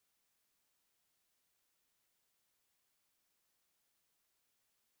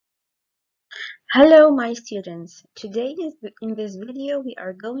Hello, my students. In this video, we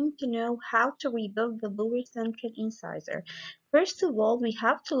are going to know how to rebuild the lower central incisor. First of all, we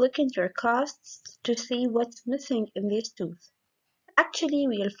have to look at your casts to see what's missing in this tooth. Actually,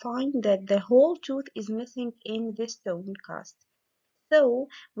 we'll find that the whole tooth is missing in this stone cast. So,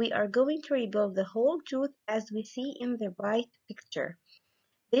 we are going to rebuild the whole tooth as we see in the right picture.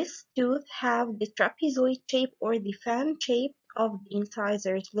 This tooth have the trapezoid shape or the fan shape of the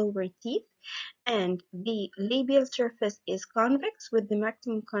incisor's lower teeth, and the labial surface is convex with the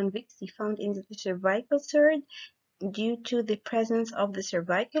maximum convexity found in the cervical third due to the presence of the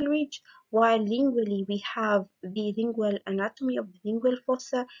cervical ridge, while lingually we have the lingual anatomy of the lingual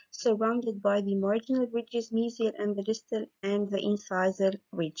fossa surrounded by the marginal ridges mesial and the distal and the incisal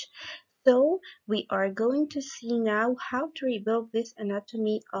ridge. So we are going to see now how to rebuild this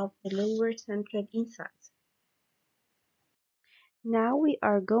anatomy of the lower central incisor. Now we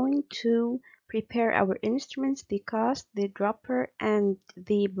are going to prepare our instruments, the cast, the dropper, and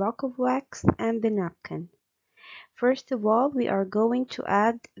the block of wax, and the napkin. First of all, we are going to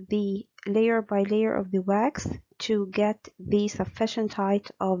add the layer by layer of the wax to get the sufficient height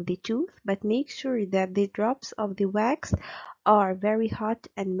of the tooth, but make sure that the drops of the wax are very hot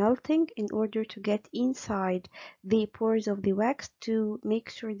and melting in order to get inside the pores of the wax to make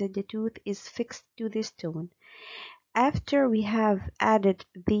sure that the tooth is fixed to the stone. After we have added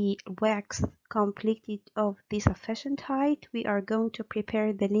the wax completely of the sufficient height, we are going to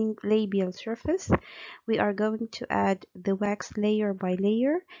prepare the labial surface. We are going to add the wax layer by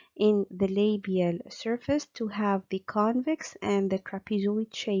layer in the labial surface to have the convex and the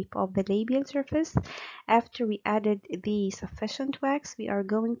trapezoid shape of the labial surface. After we added the sufficient wax, we are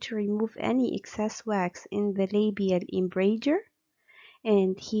going to remove any excess wax in the labial embrasure.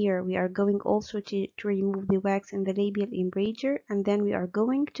 And here we are going also to remove the wax in the labial embrasure, and then we are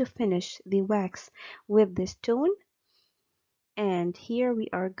going to finish the wax with the stone. And here we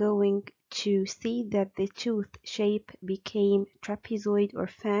are going to see that the tooth shape became trapezoid or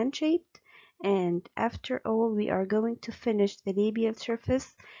fan shaped. And after all, we are going to finish the labial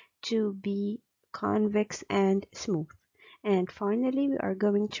surface to be convex and smooth. And finally, we are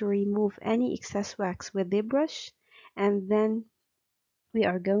going to remove any excess wax with the brush, and then we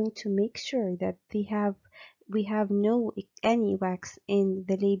are going to make sure that we have no any wax in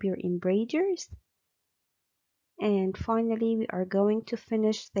the labial embrasures. And finally, we are going to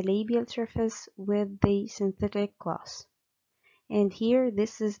finish the labial surface with the synthetic gloss. And here,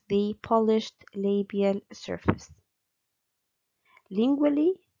 this is the polished labial surface.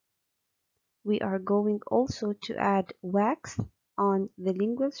 Lingually, we are going also to add wax on the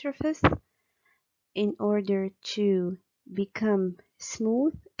lingual surface in order to become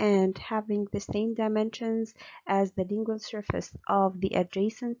smooth and having the same dimensions as the lingual surface of the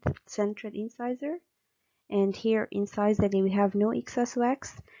adjacent central incisor. And here incisally we have no excess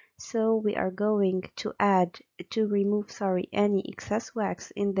wax, so we are going to remove any excess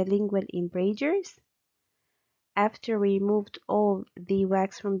wax in the lingual embrasures. After we removed all the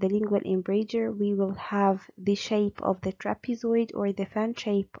wax from the lingual embrasure, we will have the shape of the trapezoid or the fan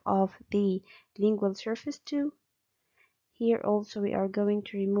shape of the lingual surface too. Here also we are going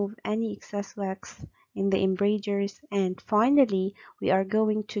to remove any excess wax in the embrasures, and finally we are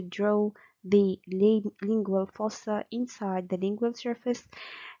going to draw the lingual fossa inside the lingual surface,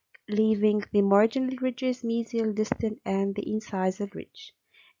 leaving the marginal ridges, mesial, distal, and the incisal ridge.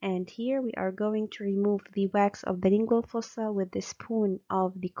 And here we are going to remove the wax of the lingual fossa with the spoon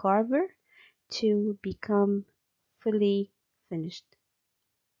of the carver to become fully finished.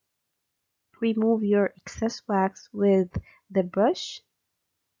 Remove your excess wax with the brush,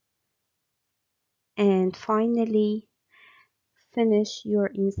 and finally finish your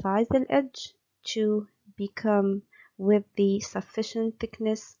incisal edge to become with the sufficient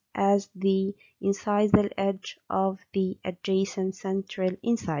thickness as the incisal edge of the adjacent central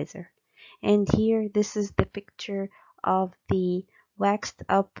incisor. And here, this is the picture of the waxed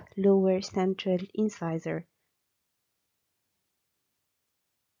up lower central incisor.